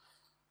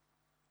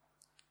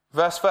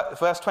 Verse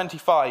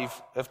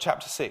 25 of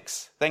chapter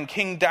 6. Then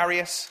King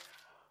Darius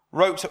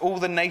wrote to all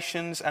the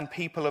nations and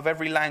people of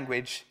every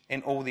language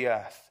in all the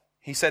earth.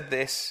 He said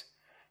this,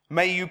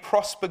 "May you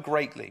prosper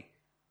greatly.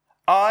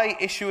 I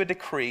issue a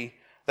decree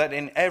that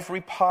in every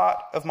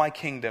part of my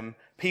kingdom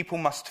people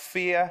must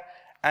fear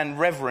and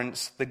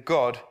reverence the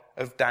God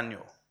of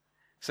Daniel."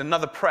 It's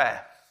another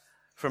prayer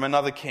from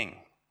another king.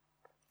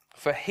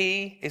 For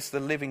he is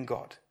the living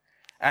God,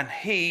 and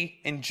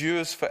he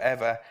endures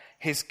forever.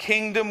 His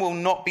kingdom will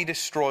not be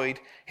destroyed.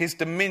 His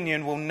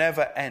dominion will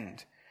never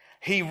end.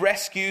 He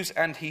rescues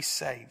and he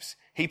saves.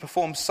 He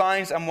performs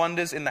signs and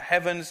wonders in the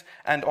heavens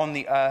and on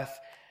the earth.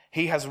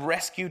 He has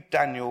rescued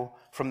Daniel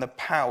from the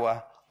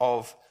power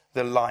of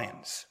the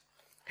lions.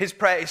 His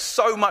prayer is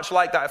so much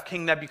like that of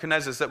King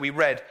Nebuchadnezzar's that we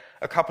read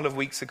a couple of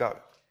weeks ago.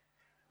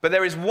 But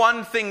there is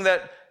one thing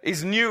that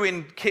is new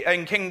in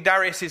King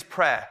Darius's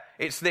prayer.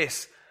 It's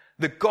this: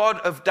 the God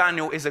of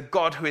Daniel is a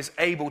God who is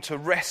able to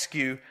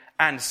rescue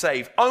and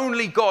save.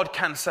 Only God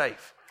can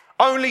save.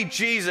 Only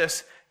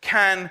Jesus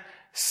can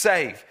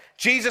save.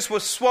 Jesus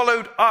was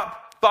swallowed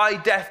up by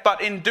death,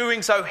 but in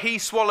doing so, he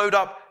swallowed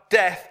up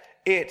death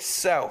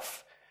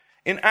itself.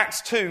 In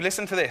Acts 2,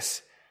 listen to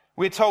this.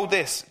 We're told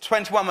this,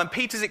 21, when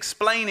Peter's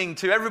explaining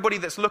to everybody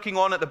that's looking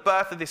on at the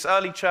birth of this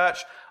early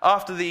church,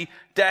 after the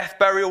death,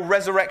 burial,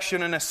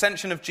 resurrection, and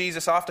ascension of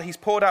Jesus, after he's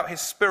poured out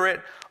his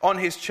Spirit on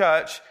his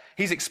church,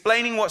 he's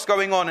explaining what's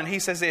going on, and he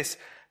says this: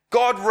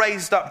 God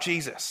raised up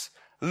Jesus,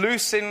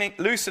 loosening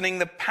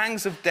the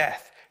pangs of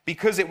death,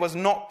 because it was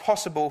not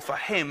possible for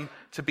him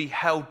to be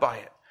held by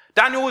it.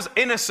 Daniel was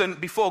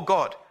innocent before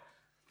God.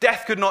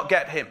 Death could not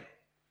get him.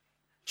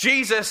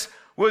 Jesus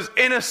was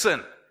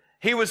innocent.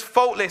 He was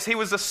faultless. He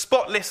was the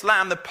spotless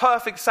lamb, the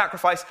perfect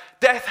sacrifice.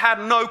 Death had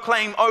no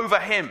claim over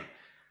him.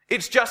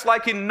 It's just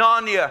like in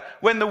Narnia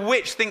when the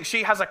witch thinks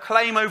she has a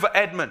claim over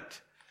Edmund.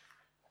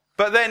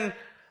 But then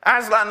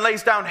Aslan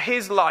lays down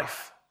his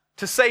life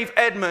to save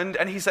Edmund,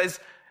 and he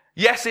says,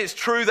 yes, it's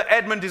true that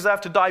Edmund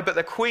deserved to die, but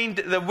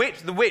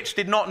the witch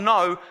did not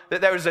know that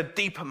there is a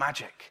deeper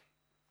magic.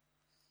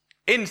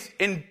 In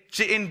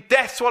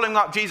death swallowing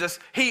up Jesus,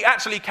 he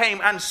actually came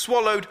and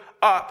swallowed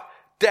up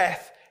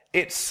death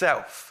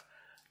itself.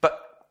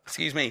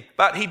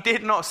 But he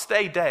did not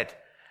stay dead.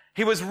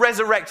 He was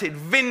resurrected,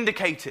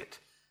 vindicated.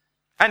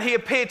 And he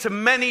appeared to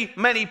many,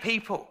 many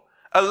people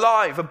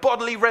alive, a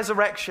bodily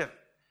resurrection.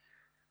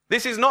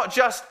 This is not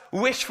just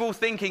wishful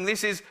thinking.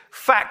 This is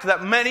fact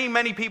that many,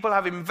 many people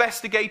have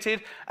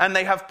investigated and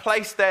they have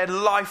placed their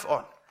life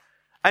on.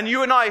 And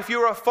you and I, if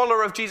you're a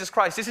follower of Jesus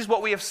Christ, this is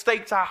what we have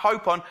staked our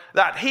hope on,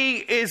 that he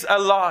is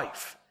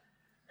alive.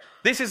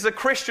 This is the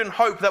Christian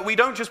hope, that we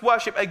don't just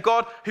worship a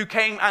God who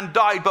came and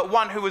died, but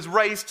one who was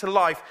raised to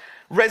life,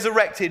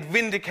 resurrected,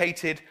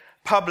 vindicated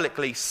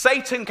publicly.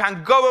 Satan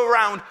can go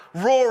around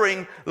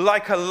roaring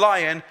like a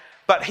lion,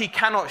 but he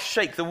cannot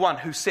shake the one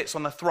who sits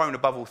on the throne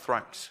above all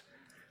thrones.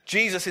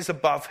 Jesus is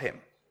above him.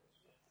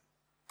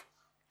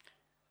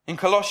 In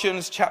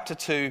Colossians chapter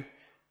 2,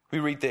 we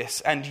read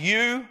this: and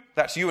you,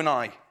 that's you and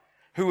I,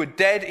 who were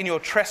dead in your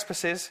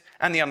trespasses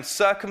and the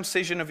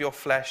uncircumcision of your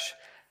flesh,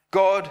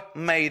 God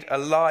made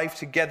alive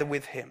together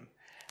with him,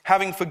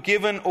 having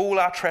forgiven all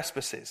our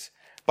trespasses,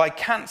 by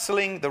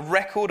cancelling the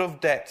record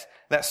of debt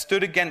that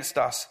stood against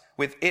us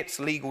with its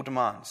legal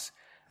demands.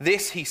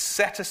 This he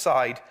set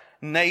aside,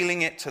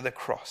 nailing it to the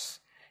cross.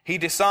 He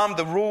disarmed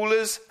the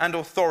rulers and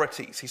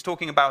authorities. He's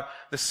talking about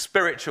the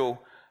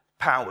spiritual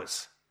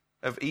powers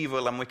of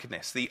evil and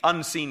wickedness, the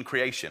unseen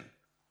creation.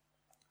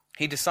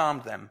 He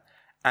disarmed them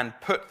and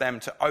put them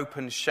to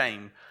open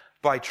shame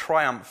by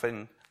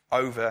triumphing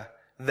over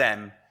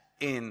them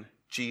in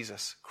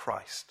Jesus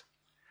Christ.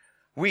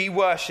 We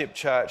worship,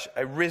 church,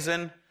 a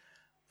risen,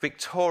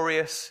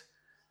 victorious,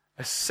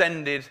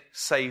 ascended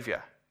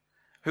Saviour,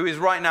 who is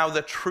right now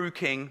the true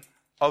King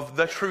of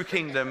the true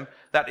kingdom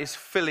that is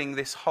filling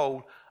this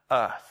whole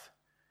earth.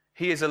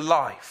 He is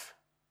alive.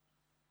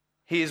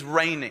 He is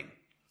reigning.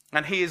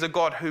 And he is a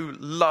God who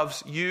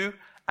loves you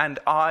and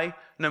I.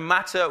 No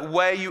matter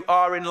where you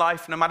are in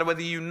life, no matter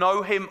whether you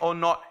know him or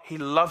not, he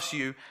loves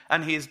you.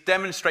 And he has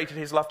demonstrated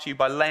his love to you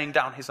by laying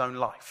down his own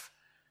life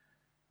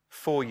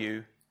for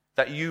you,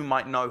 that you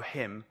might know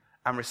him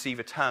and receive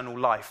eternal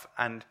life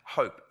and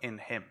hope in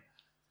him.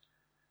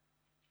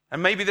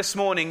 And maybe this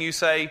morning you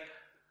say,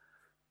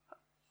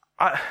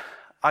 I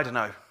don't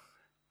know.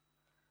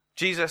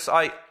 Jesus,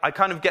 I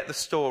kind of get the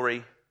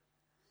story,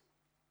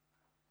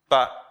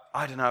 but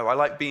I don't know. I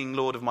like being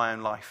Lord of my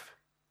own life.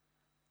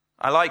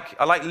 I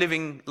like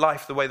living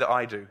life the way that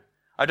I do.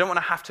 I don't want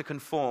to have to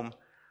conform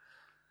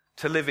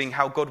to living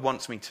how God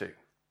wants me to.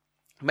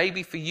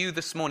 Maybe for you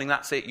this morning,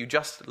 that's it. You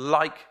just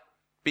like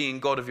being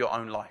God of your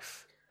own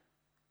life.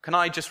 Can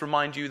I just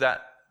remind you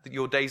that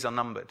your days are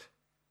numbered?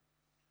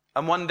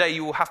 And one day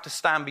you will have to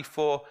stand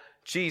before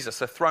Jesus,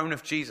 the throne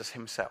of Jesus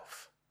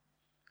himself.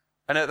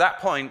 And at that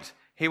point,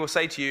 he will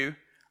say to you,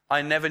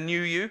 I never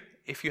knew you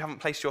if you haven't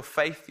placed your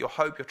faith, your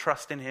hope, your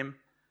trust in him.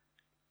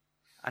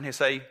 And he'll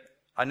say,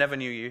 I never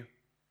knew you.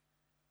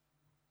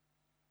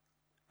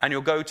 And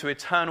you'll go to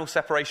eternal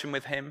separation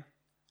with him.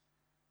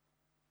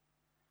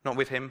 Not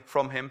with him,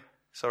 from him,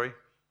 sorry.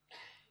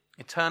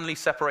 Eternally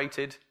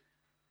separated.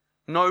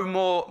 No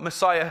more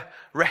Messiah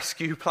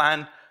rescue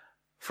plan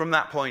from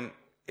that point.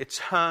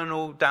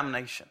 Eternal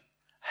damnation.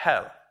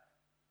 Hell.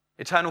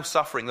 Eternal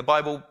suffering. The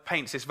Bible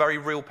paints this very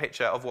real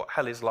picture of what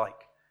hell is like.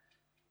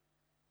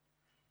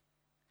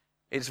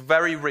 It's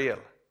very real.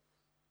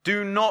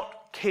 Do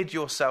not kid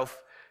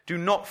yourself. Do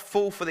not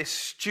fall for this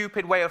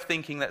stupid way of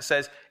thinking that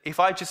says, if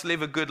I just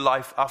live a good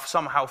life, I'll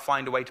somehow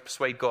find a way to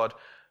persuade God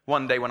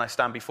one day when I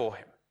stand before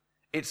him.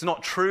 It's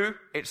not true.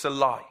 It's a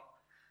lie.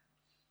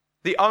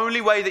 The only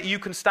way that you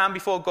can stand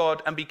before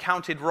God and be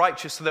counted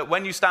righteous, so that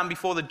when you stand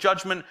before the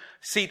judgment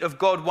seat of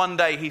God one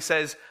day, he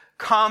says,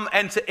 come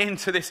enter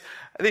into this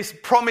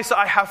promise that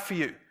I have for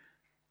you,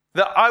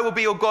 that I will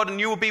be your God and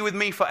you will be with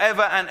me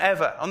forever and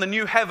ever on the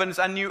new heavens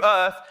and new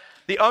earth.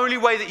 The only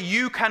way that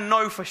you can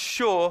know for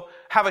sure,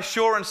 have a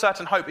sure and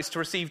certain hope, is to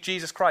receive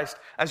Jesus Christ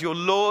as your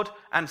Lord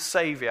and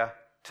Savior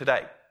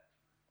today.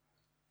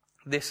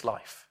 This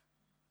life.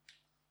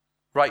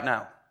 Right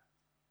now.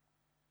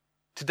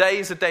 Today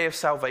is a day of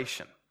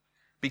salvation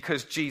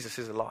because Jesus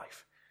is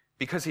alive.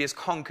 Because he has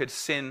conquered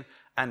sin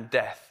and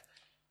death.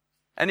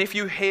 And if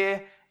you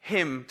hear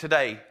him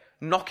today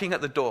knocking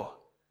at the door,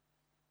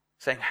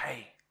 saying,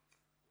 hey,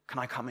 can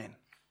I come in?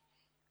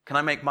 Can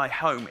I make my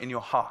home in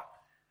your heart?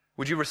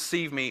 Would you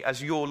receive me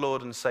as your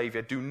Lord and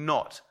Savior? Do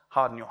not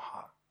harden your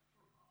heart.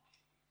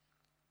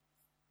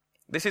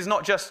 This is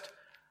not just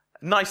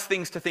nice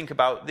things to think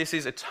about. This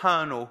is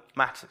eternal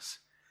matters.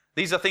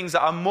 These are things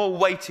that are more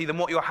weighty than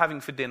what you're having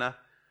for dinner.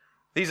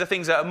 These are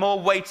things that are more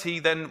weighty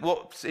than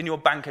what's in your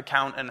bank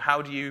account and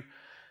how do you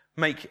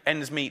make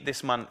ends meet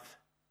this month.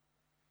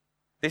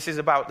 This is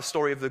about the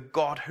story of the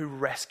God who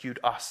rescued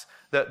us.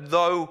 That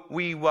though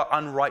we were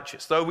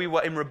unrighteous, though we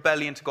were in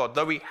rebellion to God,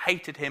 though we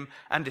hated him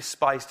and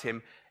despised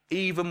him,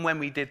 even when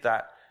we did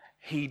that,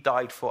 he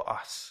died for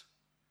us.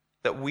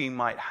 That we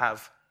might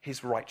have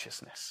his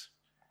righteousness,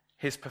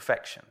 his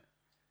perfection.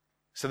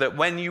 So that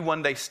when you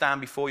one day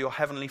stand before your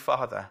heavenly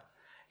Father,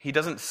 he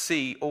doesn't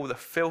see all the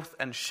filth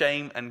and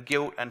shame and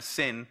guilt and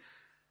sin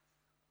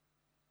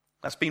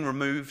that's been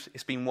removed,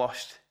 it's been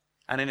washed,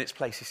 and in its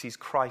place he sees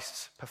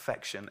Christ's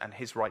perfection and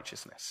his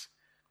righteousness.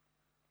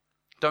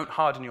 Don't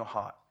harden your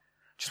heart.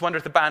 Just wonder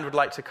if the band would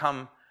like to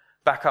come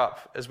back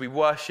up as we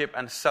worship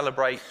and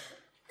celebrate.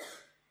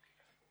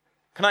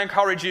 Can I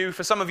encourage you,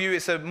 for some of you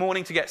it's a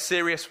morning to get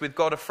serious with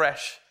God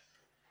afresh.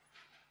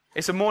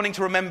 It's a morning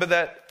to remember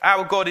that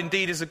our God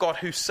indeed is a God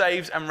who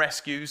saves and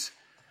rescues.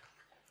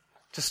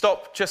 To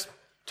stop just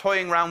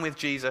toying around with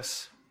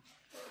Jesus.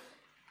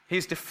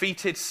 He's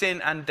defeated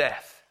sin and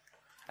death.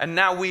 And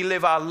now we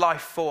live our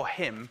life for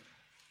him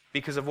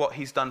because of what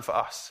he's done for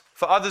us.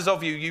 For others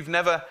of you, you've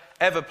never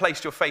ever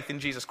placed your faith in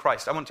Jesus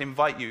Christ. I want to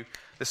invite you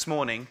this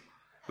morning.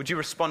 Would you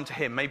respond to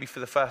him, maybe for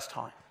the first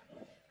time?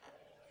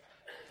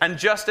 And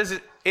just as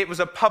it was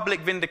a public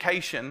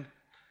vindication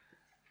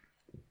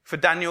for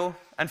Daniel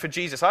and for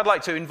Jesus, I'd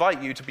like to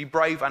invite you to be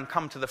brave and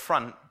come to the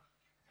front.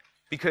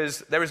 Because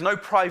there is no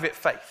private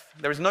faith.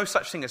 There is no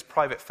such thing as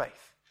private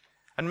faith.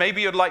 And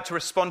maybe you'd like to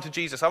respond to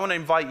Jesus. I want to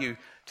invite you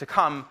to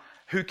come.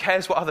 Who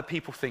cares what other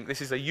people think? This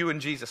is a you and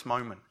Jesus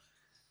moment.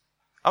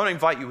 I want to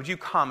invite you. Would you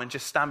come and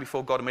just stand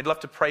before God? And we'd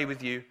love to pray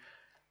with you.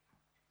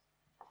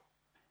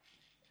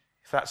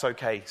 If that's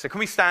okay. So can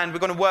we stand? We're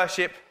going to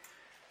worship.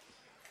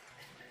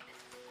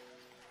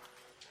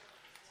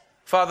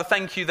 Father,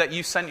 thank you that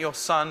you sent your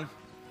Son,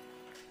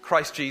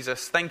 Christ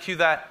Jesus. Thank you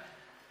that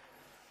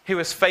he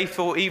was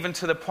faithful even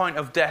to the point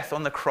of death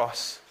on the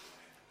cross.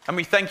 And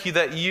we thank you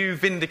that you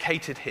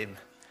vindicated him.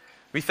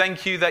 We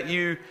thank you that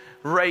you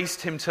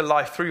raised him to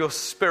life through your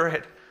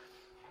Spirit.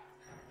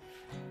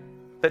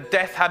 That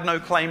death had no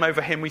claim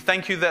over him. We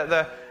thank you that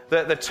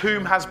the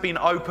tomb has been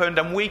opened,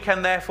 and we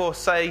can therefore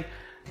say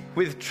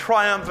with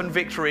triumph and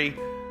victory,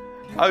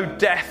 "O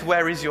death,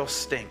 where is your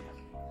sting?"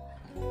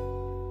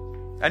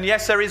 And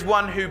yes, there is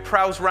one who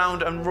prowls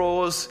round and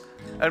roars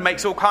and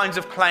makes all kinds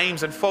of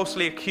claims and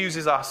falsely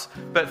accuses us.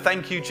 But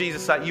thank you,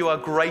 Jesus, that you are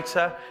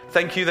greater.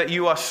 Thank you that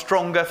you are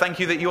stronger. Thank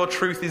you that your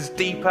truth is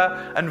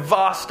deeper and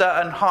vaster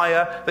and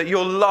higher, that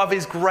your love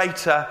is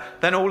greater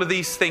than all of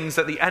these things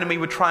that the enemy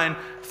would try and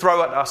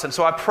throw at us. And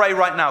so I pray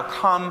right now,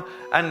 come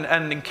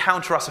and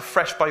encounter us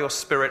afresh by your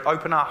Spirit.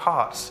 Open our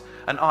hearts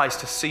and eyes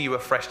to see you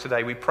afresh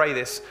today. We pray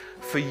this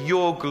for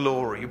your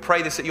glory. We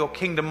pray this that your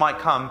kingdom might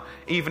come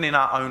even in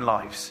our own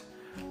lives.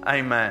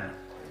 Amen.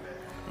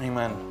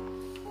 Amen.